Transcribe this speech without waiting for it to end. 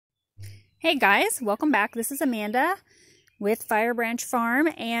Hey guys, welcome back. This is Amanda with Fire Branch Farm,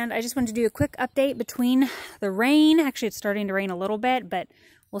 and I just wanted to do a quick update between the rain. Actually, it's starting to rain a little bit, but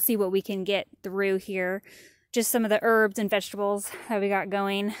we'll see what we can get through here. Just some of the herbs and vegetables that we got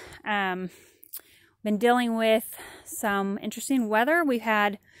going. Been dealing with some interesting weather. We've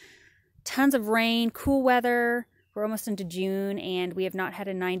had tons of rain, cool weather. We're almost into June, and we have not had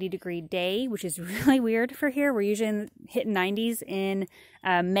a 90-degree day, which is really weird for here. We're usually hitting 90s in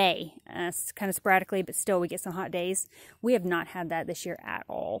May, kind of sporadically, but still we get some hot days. We have not had that this year at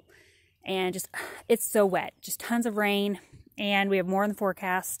all. And just, it's so wet. Just tons of rain, and we have more in the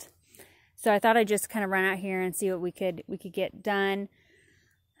forecast. So I thought I'd just kind of run out here and see what we could get done.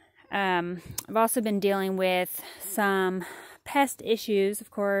 I've also been dealing with some pest issues,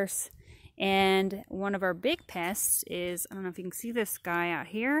 of course. And one of our big pests is, I don't know if you can see this guy out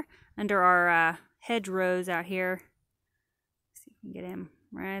here, under our hedgerows out here. Let's see if we can get him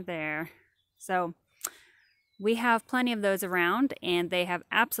right there. So we have plenty of those around, and they have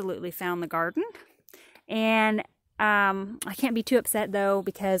absolutely found the garden. And I can't be too upset though,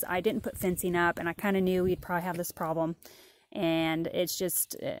 because I didn't put fencing up, and I kind of knew we'd probably have this problem. And it's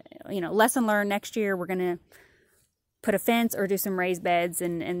just, you know, lesson learned. Next year we're going to put a fence or do some raised beds,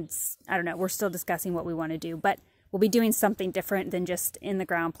 and I don't know, we're still discussing what we want to do, but we'll be doing something different than just in the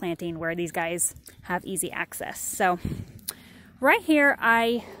ground planting where these guys have easy access. So right here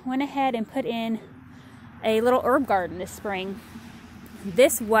I went ahead and put in a little herb garden this spring.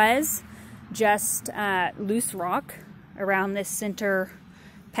 This was just loose rock around this center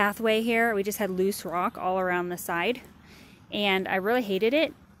pathway here. We just had loose rock all around the side, and I really hated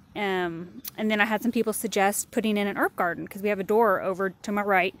it. And then I had some people suggest putting in an herb garden, because we have a door over to my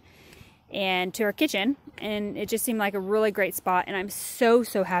right and to our kitchen, and it just seemed like a really great spot, and I'm so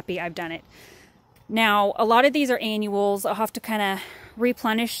happy I've done it. Now, a lot of these are annuals. I'll have to kind of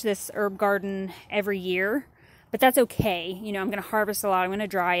replenish this herb garden every year, but that's okay. You know, I'm going to harvest a lot. I'm going to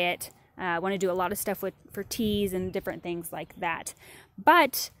dry it. I want to do a lot of stuff for teas and different things like that.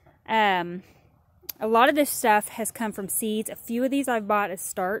 But a lot of this stuff has come from seeds. A few of these I've bought as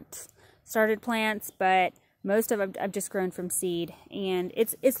started plants, but most of them I've just grown from seed, and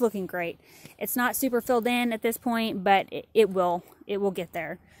it's looking great. It's not super filled in at this point, but it will get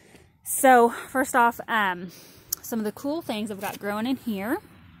there. So first off, some of the cool things I've got growing in here.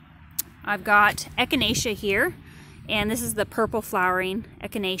 I've got echinacea here, and this is the purple flowering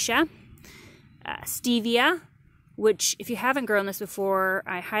echinacea. Stevia, which if you haven't grown this before,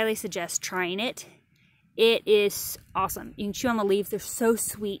 I highly suggest trying it. It is awesome. You can chew on the leaves. They're so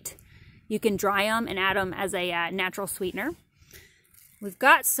sweet. You can dry them and add them as a natural sweetener. We've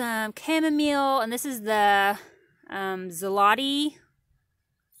got some chamomile, and this is the Zalotti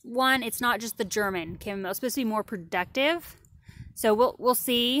one. It's not just the German chamomile. It's supposed to be more productive. So we'll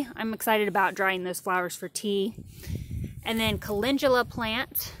see. I'm excited about drying those flowers for tea. And then calendula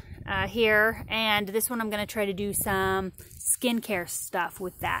plant here, and this one I'm going to try to do some skincare stuff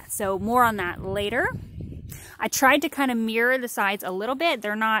with that. So more on that later. I tried to kind of mirror the sides a little bit.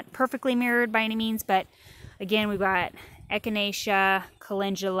 They're not perfectly mirrored by any means, but again, we've got echinacea,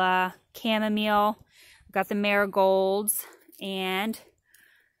 calendula, chamomile. We've got the marigolds, and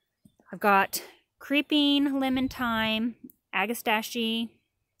I've got creeping lemon thyme, agastache,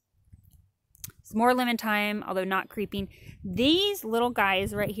 some more lemon thyme, although not creeping. These little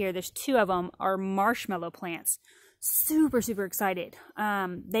guys right here, there's two of them, are marshmallow plants. Super excited.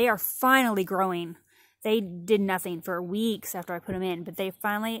 They are finally growing. They did nothing for weeks after I put them in, but they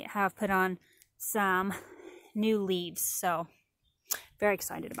finally have put on some new leaves. So very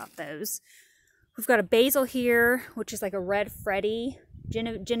excited about those. We've got a basil here, which is like a red Freddy,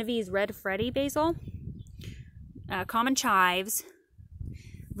 Genovese red Freddy basil. Common chives.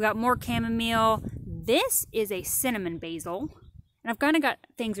 We've got more chamomile. This is a cinnamon basil. And I've kind of got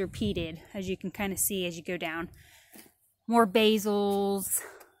things repeated, as you can kind of see as you go down. More basils.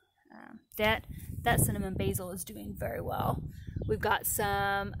 That cinnamon basil is doing very well. We've got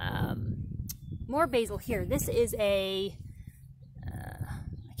some more basil here. This is a,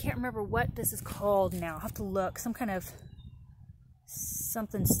 I can't remember what this is called now. I'll have to look. Some kind of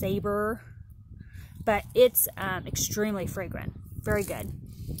something saber. But it's extremely fragrant. Very good.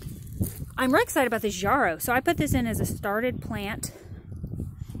 I'm really excited about this yarrow. So I put this in as a started plant,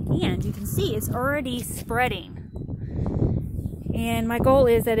 and you can see it's already spreading. And my goal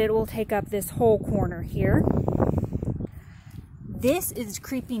is that it will take up this whole corner here. This is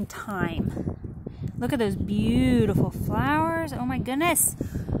creeping thyme. Look at those beautiful flowers. Oh my goodness.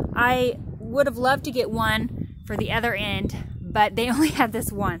 I would have loved to get one for the other end, but they only have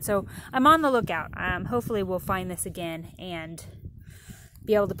this one. So I'm on the lookout. Hopefully we'll find this again and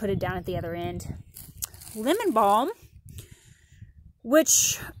be able to put it down at the other end. Lemon balm,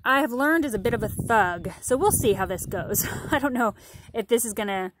 which I have learned is a bit of a thug, so we'll see how this goes. I don't know if this is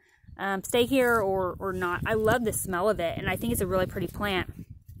gonna stay here or not. I love the smell of it, and I think it's a really pretty plant,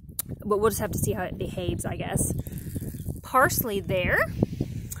 but we'll just have to see how it behaves, I guess. Parsley there.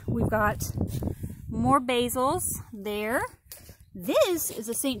 We've got more basils there. This is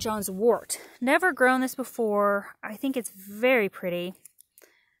a St. John's wort. Never grown this before. I think it's very pretty.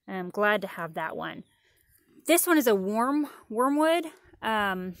 I'm glad to have that one. This one is a wormwood.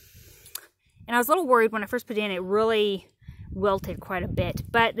 And I was a little worried when I first put it in. It really wilted quite a bit,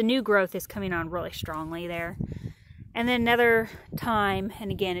 but the new growth is coming on really strongly there. And then another thyme,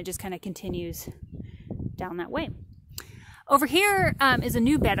 and again, it just kind of continues down that way. Over here is a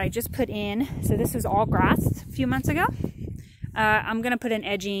new bed I just put in. So this was all grass a few months ago. I'm going to put an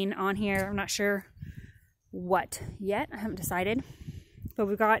edging on here. I'm not sure what yet. I haven't decided. But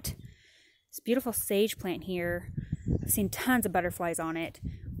we've got this beautiful sage plant here. I've seen tons of butterflies on it.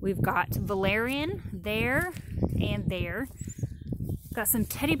 We've got valerian there and there. Got some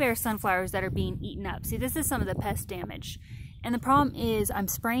teddy bear sunflowers that are being eaten up. See, this is some of the pest damage. And the problem is I'm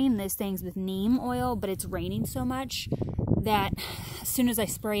spraying these things with neem oil, but it's raining so much that as soon as I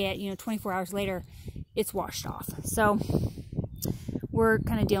spray it, you know, 24 hours later, it's washed off. So we're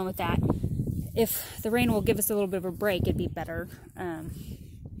kind of dealing with that. If the rain will give us a little bit of a break, it'd be better.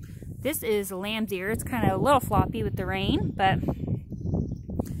 This is lamb's ear. It's kind of a little floppy with the rain, but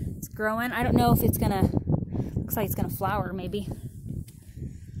it's growing. I don't know if it's gonna, looks like it's gonna flower maybe.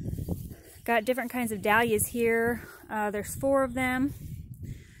 Got different kinds of dahlias here. There's 4 of them.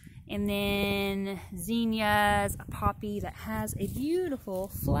 And then zinnias, a poppy that has a beautiful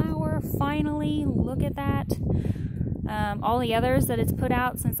flower. Finally, look at that. All the others that it's put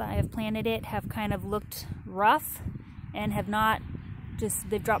out since I have planted it have kind of looked rough and have not, just,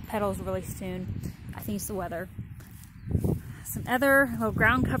 they've dropped petals really soon. I think it's the weather. Some other little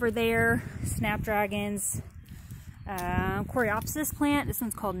ground cover there, snapdragons, coreopsis plant. This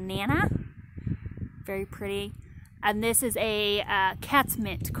one's called Nana. Very pretty. And this is a cat's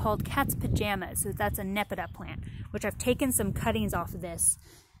mint called cat's pajamas. So that's a nepeta plant, which I've taken some cuttings off of this,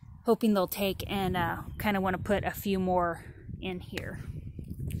 hoping they'll take, and kind of want to put a few more in here.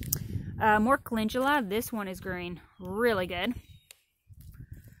 More calendula. This one is growing really good.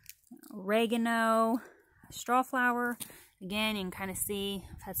 Oregano, strawflower. Again, you can kind of see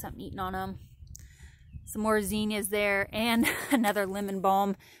I've had something eaten on them. Some more zinnias there, and another lemon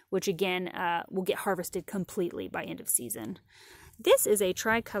balm, which again will get harvested completely by end of season. This is a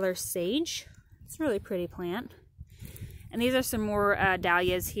tricolor sage. It's a really pretty plant. And these are some more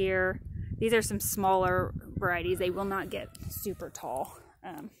dahlias here. These are some smaller varieties. They will not get super tall.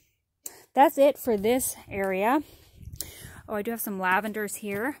 That's it for this area. Oh, I do have some lavenders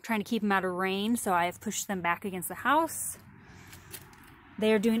here. I'm trying to keep them out of rain, so I have pushed them back against the house.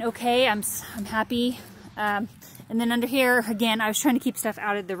 They are doing okay. I'm happy. And then under here, again, I was trying to keep stuff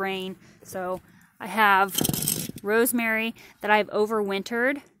out of the rain. So I have rosemary that I've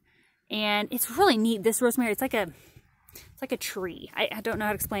overwintered, and it's really neat. This rosemary, it's like a tree. I don't know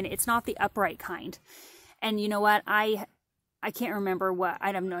how to explain it. It's not the upright kind. And you know what? I can't remember what,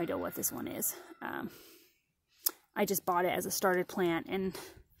 I have no idea what this one is. I just bought it as a started plant and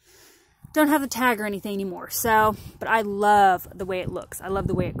don't have the tag or anything anymore. So, but I love the way it looks. I love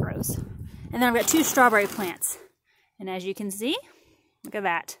the way it grows. And then I've got 2 strawberry plants. And as you can see, look at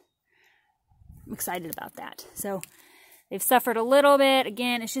that. I'm excited about that. So they've suffered a little bit.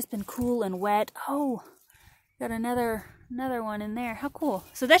 Again, it's just been cool and wet. Oh, got another one in there. How cool.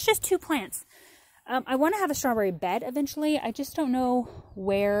 So that's just 2 plants. I want to have a strawberry bed eventually. I just don't know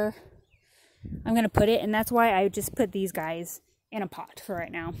where I'm going to put it. And that's why I just put these guys in a pot for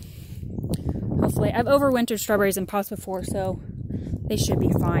right now. Hopefully, I've overwintered strawberries in pots before, so they should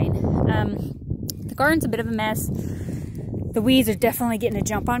be fine. The garden's a bit of a mess. The weeds are definitely getting a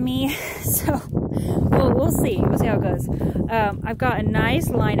jump on me, so we'll see. We'll see how it goes. I've got a nice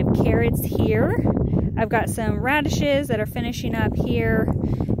line of carrots here. I've got some radishes that are finishing up here,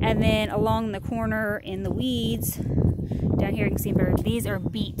 and then along the corner in the weeds, down here you can see better, these are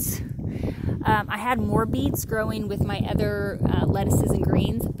beets. I had more beets growing with my other lettuces and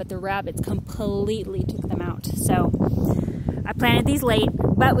greens, but the rabbits completely took them out. So I planted these late,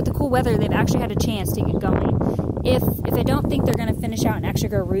 but with the cool weather, they've actually had a chance to get going. If I don't think they're going to finish out and actually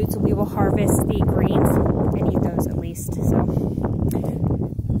grow roots, we will harvest the greens and eat those at least. So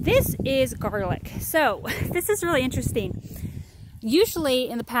this is garlic. So this is really interesting. Usually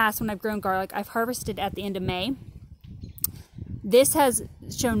in the past when I've grown garlic, I've harvested at the end of May. This has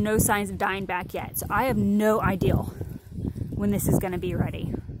shown no signs of dying back yet, so I have no idea when this is going to be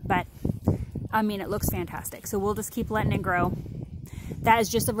ready. But I mean, it looks fantastic. So we'll just keep letting it grow. That is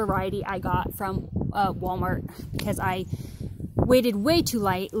just a variety I got from Walmart because I waited way too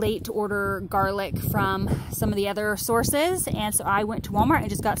late to order garlic from some of the other sources. And so I went to Walmart and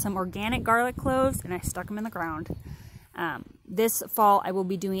just got some organic garlic cloves and I stuck them in the ground. This fall I will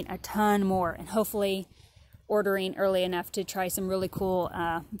be doing a ton more and hopefully ordering early enough to try some really cool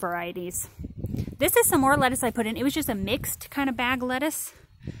varieties. This is some more lettuce I put in. It was just a mixed kind of bag lettuce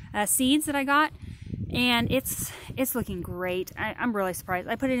seeds that I got, and it's looking great. I'm really surprised.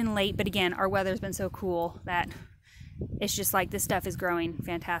 I put it in late, but again, our weather's been so cool that it's just like this stuff is growing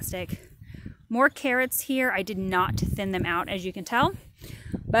fantastic. More carrots here. I did not thin them out, as you can tell,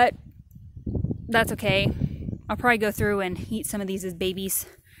 but that's okay. I'll probably go through and eat some of these as babies.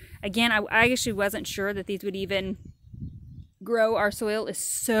 Again, I actually wasn't sure that these would even grow. Our soil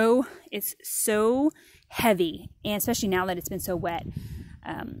is it's so heavy, and especially now that it's been so wet.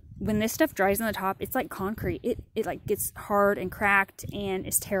 When this stuff dries on the top, it's like concrete. It like gets hard and cracked and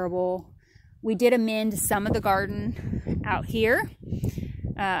it's terrible. We did amend some of the garden out here,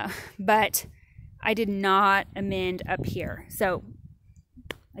 but I did not amend up here. So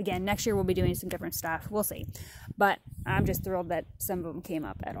again, next year we'll be doing some different stuff. We'll see. But I'm just thrilled that some of them came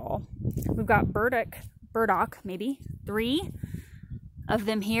up at all. We've got burdock, maybe 3 of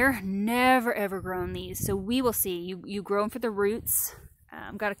them here. Never ever grown these. So we will see. You grow them for the roots.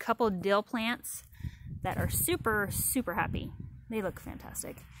 Got a couple of dill plants that are super, super happy. They look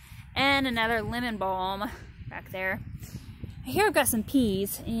fantastic. And another lemon balm back there. Here I've got some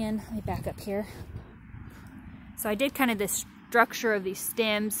peas, and let me back up here. So I did kind of this structure of these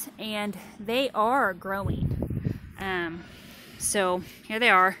stems, and they are growing. So here they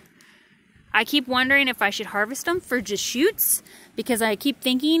are. I keep wondering if I should harvest them for just shoots, because I keep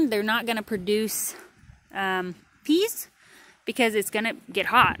thinking they're not going to produce peas because it's going to get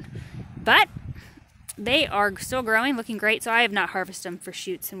hot. But they are still growing, looking great, so I have not harvested them for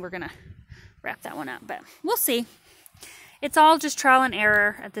shoots, and we're going to wrap that one up. But we'll see. It's all just trial and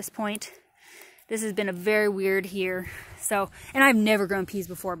error at this point. This has been a very weird year. So, and I've never grown peas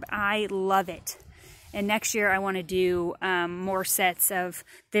before, but I love it. And next year I want to do more sets of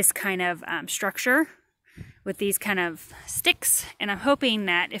this kind of structure with these kind of sticks. And I'm hoping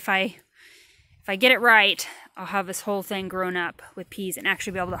that if I get it right, I'll have this whole thing grown up with peas and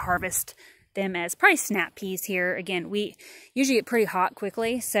actually be able to harvest them as probably snap peas here. Again, we usually get pretty hot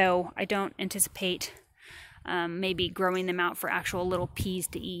quickly, so I don't anticipate maybe growing them out for actual little peas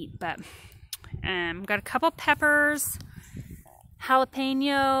to eat. But got a couple peppers,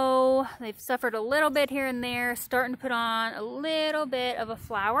 jalapeno. They've suffered a little bit here and there, starting to put on a little bit of a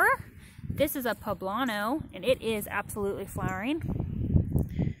flower. This is a poblano, and it is absolutely flowering.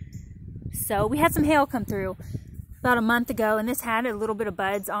 So we had some hail come through about a month ago, and this had a little bit of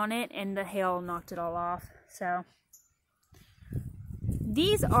buds on it, and the hail knocked it all off. So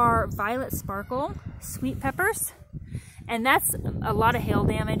these are violet sparkle sweet peppers, and that's a lot of hail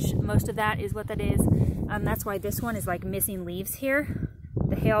damage. Most of that is what that is. That's why this one is like missing leaves here.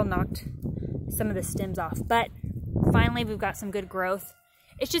 The hail knocked some of the stems off, but finally we've got some good growth.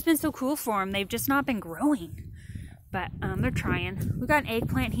 It's just been so cool for them. They've just not been growing, but they're trying. We've got an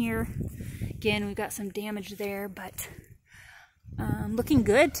eggplant here. Again, we've got some damage there, but looking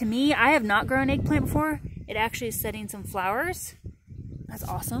good to me. I have not grown eggplant before. It actually is setting some flowers. That's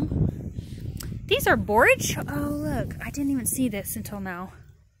awesome. These are borage. Oh, look. I didn't even see this until now.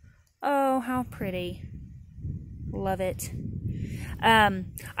 Oh, how pretty. Love it. I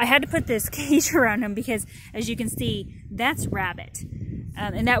had to put this cage around them because, as you can see, that's rabbit.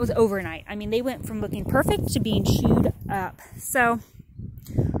 And that was overnight. I mean, they went from looking perfect to being chewed up. So,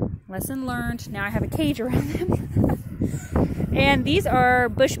 lesson learned. Now I have a cage around them. And these are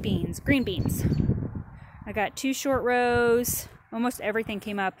bush beans, green beans. I got 2 short rows. Almost everything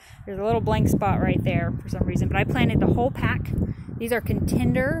came up. There's a little blank spot right there for some reason, but I planted the whole pack. These are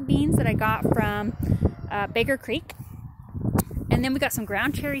contender beans that I got from Baker Creek. And then we got some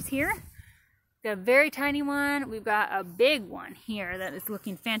ground cherries here. Got a very tiny one. We've got a big one here that is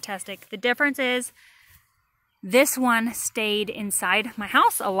looking fantastic. The difference is this one stayed inside my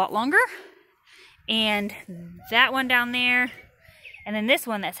house a lot longer. And that one down there. And then this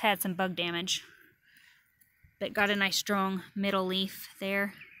one that's had some bug damage. But got a nice strong middle leaf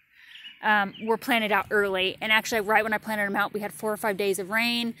there. Were planted out early. And actually right when I planted them out, we had 4 or 5 days of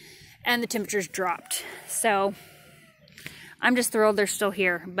rain. And the temperatures dropped. So I'm just thrilled they're still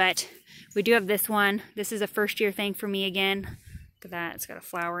here. But we do have this one. This is a first year thing for me again. Look at that. It's got a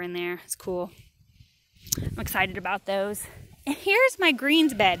flower in there. It's cool. I'm excited about those. And here's my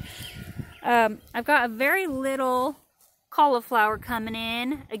greens bed. I've got a very little cauliflower coming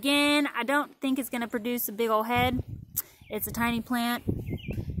in. Again, I don't think it's going to produce a big old head. It's a tiny plant.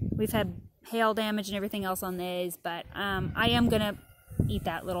 We've had hail damage and everything else on these, but I am going to eat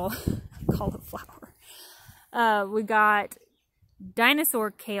that little cauliflower. We got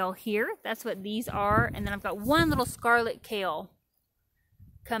dinosaur kale here. That's what these are. And then I've got one little scarlet kale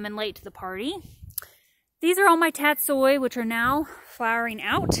coming late to the party. These are all my tatsoi, which are now flowering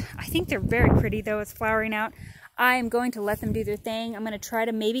out. I think they're very pretty though. It's flowering out. I am going to let them do their thing. I'm going to try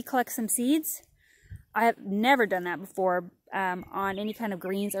to maybe collect some seeds. I have never done that before on any kind of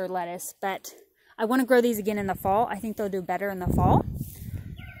greens or lettuce, but I want to grow these again in the fall. I think they'll do better in the fall.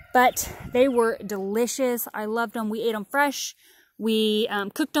 But they were delicious. I loved them. We ate them fresh. We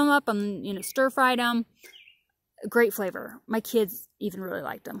cooked them up and, you know, stir-fried them. Great flavor. My kids even really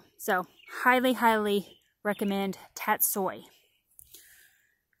liked them. So highly, highly recommend tatsoi.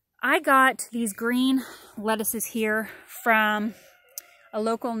 I got these green lettuces here from a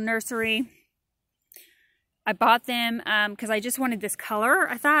local nursery. I bought them because I just wanted this color,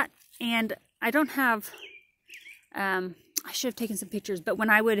 I thought, and I don't have, I should have taken some pictures, but when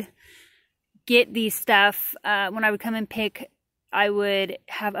I would get these stuff, when I would come and pick, I would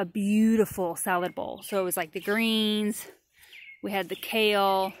have a beautiful salad bowl. So it was like the greens, we had the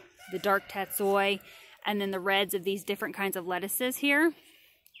kale, the dark tatsoi, and then the reds of these different kinds of lettuces here.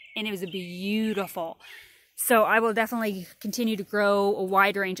 And it was beautiful. So I will definitely continue to grow a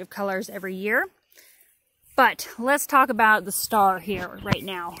wide range of colors every year. But let's talk about the star here right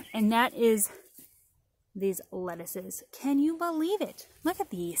now. And that is these lettuces. Can you believe it? Look at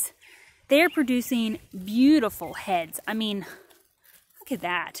these. They're producing beautiful heads. I mean, look at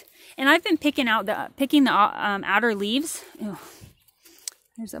that. And I've been picking the outer leaves. Ew,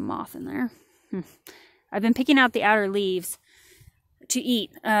 there's a moth in there. I've been picking out the outer leaves to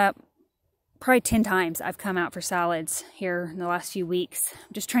eat. Probably 10 times I've come out for salads here in the last few weeks.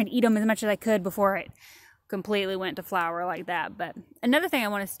 I'm just trying to eat them as much as I could before it completely went to flower like that. But another thing I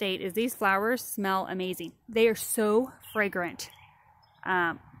want to state is these flowers smell amazing. They are so fragrant.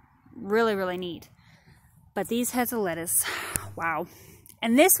 Really, really neat. But these heads of lettuce, wow.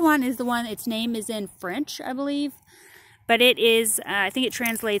 And this one is the one, its name is in French, I believe. But it is, I think it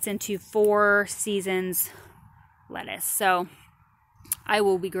translates into 4 seasons lettuce. So I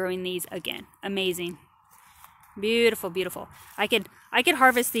will be growing these again. Amazing. Beautiful, beautiful. I could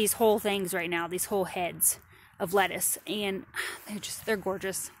harvest these whole things right now, these whole heads of lettuce, and they're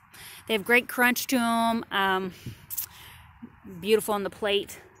gorgeous. They have great crunch to them. Beautiful on the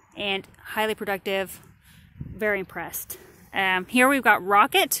plate and highly productive. Very impressed. Here we've got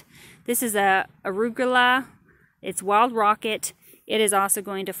rocket. This is a arugula. It's wild rocket. It is also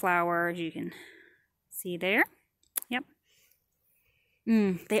going to flower, as you can see there. Yep.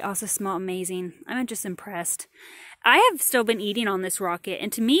 They also smell amazing. I'm just impressed. I have still been eating on this rocket,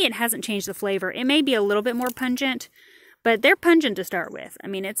 and to me it hasn't changed the flavor. It may be a little bit more pungent, but they're pungent to start with. I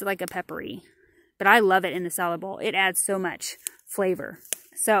mean, it's like a peppery, but I love it in the salad bowl. It adds so much flavor.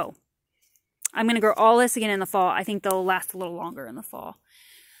 So I'm going to grow all this again in the fall. I think they'll last a little longer in the fall.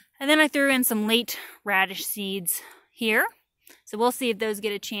 And then I threw in some late radish seeds here. So we'll see if those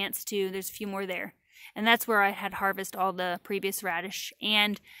get a chance to. There's a few more there. And that's where I had harvested all the previous radish.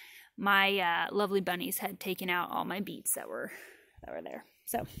 And my lovely bunnies had taken out all my beets that were there.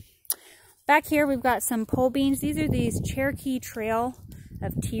 So back here we've got some pole beans. These are these Cherokee Trail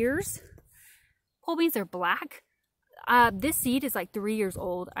of Tears. Pole beans are black. This seed is like 3 years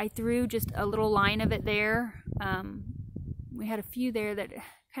old. I threw just a little line of it there. We had a few there that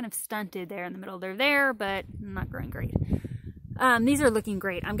kind of stunted there in the middle. They're there, but not growing great. These are looking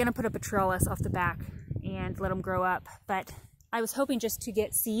great. I'm going to put up a trellis off the back and let them grow up. But I was hoping just to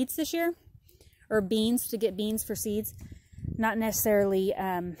get seeds this year, or beans, to get beans for seeds. Not necessarily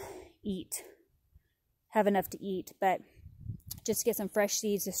have enough to eat, but just get some fresh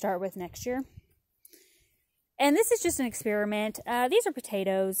seeds to start with next year. And this is just an experiment. These are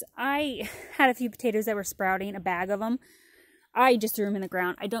potatoes. I had a few potatoes that were sprouting, a bag of them. I just threw them in the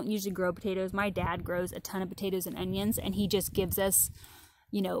ground. I don't usually grow potatoes. My dad grows a ton of potatoes and onions, and he just gives us,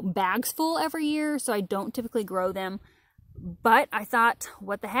 you know, bags full every year, so I don't typically grow them. But I thought,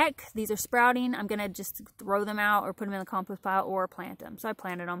 what the heck? These are sprouting. I'm going to just throw them out or put them in the compost pile or plant them. So I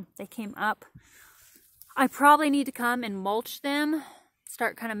planted them. They came up. I probably need to come and mulch them,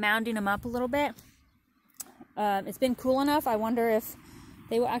 start kind of mounding them up a little bit. It's been cool enough. I wonder if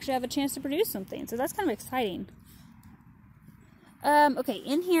they will actually have a chance to produce something. So that's kind of exciting. Okay,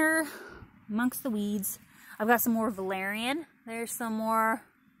 in here, amongst the weeds, I've got some more valerian. There's some more.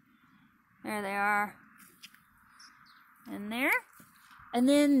 There they are. In there. And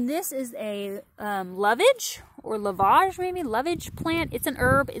then this is a lovage, or lavage, maybe lovage plant. It's an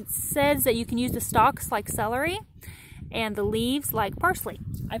herb. It says that you can use the stalks like celery and the leaves like parsley.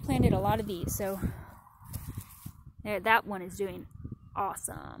 I planted a lot of these, so there, that one is doing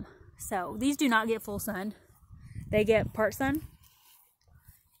awesome. So these do not get full sun. They get part sun,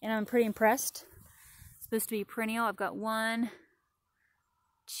 and I'm pretty impressed. It's supposed to be perennial. I've got 1,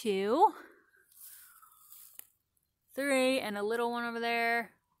 2, 3, and a little one over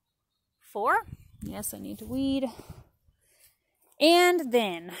there. 4. Yes, I need to weed. And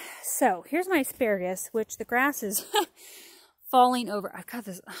then, so here's my asparagus, which the grass is falling over. I've got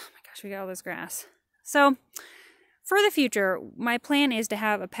this, oh my gosh, we got all this grass. So for the future, my plan is to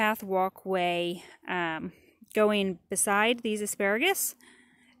have a path walkway going beside these asparagus,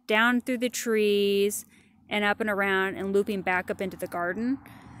 down through the trees, and up and around, and looping back up into the garden.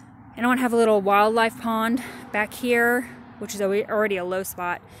 And I want to have a little wildlife pond back here, which is already a low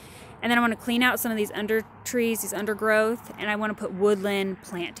spot. And then I want to clean out some of these under trees, these undergrowth, and I want to put woodland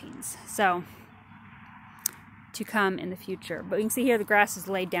plantings. So, to come in the future. But you can see here the grass is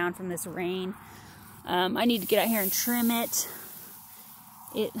laid down from this rain. I need to get out here and trim it.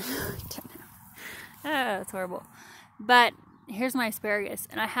 Oh, it's horrible. But here's my asparagus,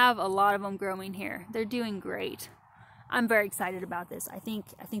 and I have a lot of them growing here. They're doing great. I'm very excited about this. I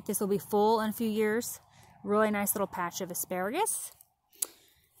think this will be full in a few years. Really nice little patch of asparagus.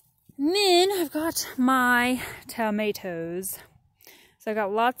 And then I've got my tomatoes. So I've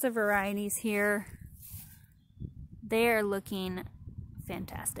got lots of varieties here. They're looking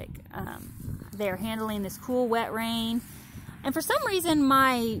fantastic. They're handling this cool, wet rain. And for some reason,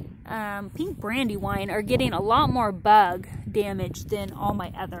 my pink brandywine are getting a lot more bug damage than all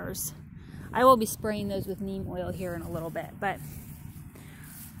my others. I will be spraying those with neem oil here in a little bit. But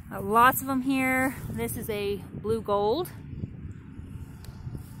lots of them here. This is a blue gold.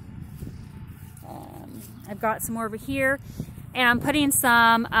 I've got some more over here, and I'm putting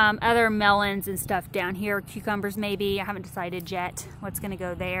some other melons and stuff down here, cucumbers maybe. I haven't decided yet what's going to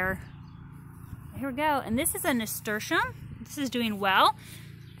go there. Here we go, and this is a nasturtium. This is doing well.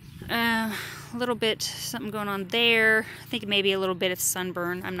 A little bit something going on there. I think maybe a little bit of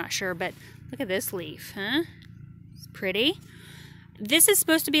sunburn. I'm not sure, but look at this leaf, huh? It's pretty. This is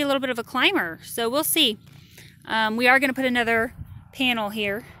supposed to be a little bit of a climber, so we'll see. We are going to put another panel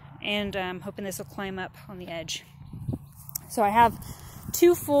here, and I'm hoping this will climb up on the edge. So I have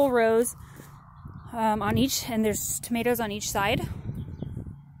 2 full rows on each, and there's tomatoes on each side.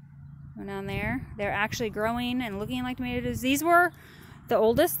 Go down there. They're actually growing and looking like tomatoes. These were the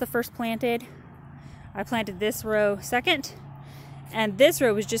oldest, the first planted. I planted this row second, and this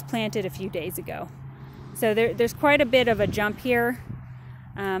row was just planted a few days ago. So there's quite a bit of a jump here.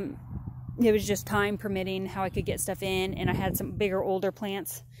 It was just time permitting how I could get stuff in, and I had some bigger, older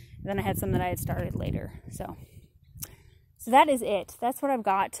plants. Then I had some that I had started later. So that is it. That's what I've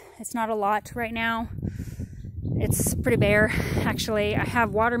got. It's not a lot right now. It's pretty bare, actually. I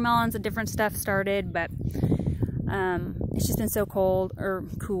have watermelons and different stuff started, but it's just been so cold, or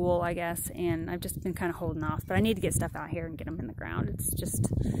cool, I guess, and I've just been kind of holding off. But I need to get stuff out here and get them in the ground.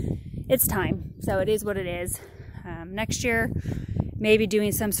 It's time. So it is what it is. Next year, maybe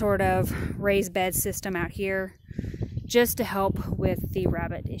doing some sort of raised bed system out here, just to help with the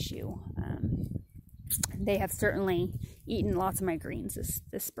rabbit issue. They have certainly eaten lots of my greens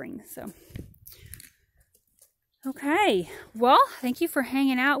this spring. So, okay. Well, thank you for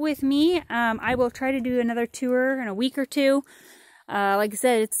hanging out with me. I will try to do another tour in a week or two. Like I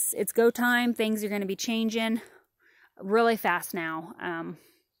said, it's go time. Things are going to be changing really fast now.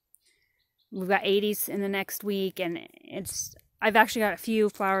 We've got 80s in the next week, and I've actually got a few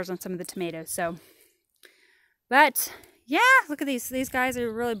flowers on some of the tomatoes. So. But yeah, look at these guys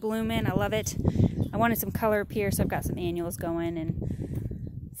are really blooming. I love it. I wanted some color up here, so I've got some annuals going,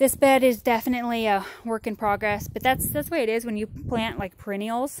 and this bed is definitely a work in progress. But that's the way it is when you plant like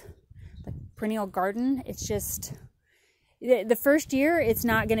perennials, like perennial garden. It's just the first year it's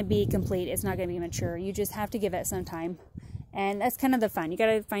not going to be complete. It's not going to be mature. You just have to give it some time, and that's kind of the fun. You got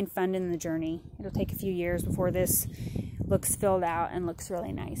to find fun in the journey. It'll take a few years before this looks filled out and looks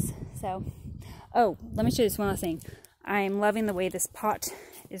really nice. So. Oh, let me show you this one last thing. I'm loving the way this pot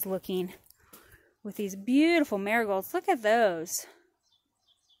is looking with these beautiful marigolds. Look at those.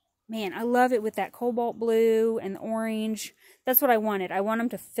 Man, I love it with that cobalt blue and the orange. That's what I wanted. I want them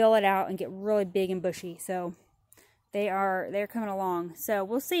to fill it out and get really big and bushy. So they're coming along. So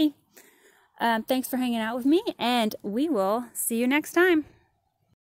we'll see. Thanks for hanging out with me, and we will see you next time.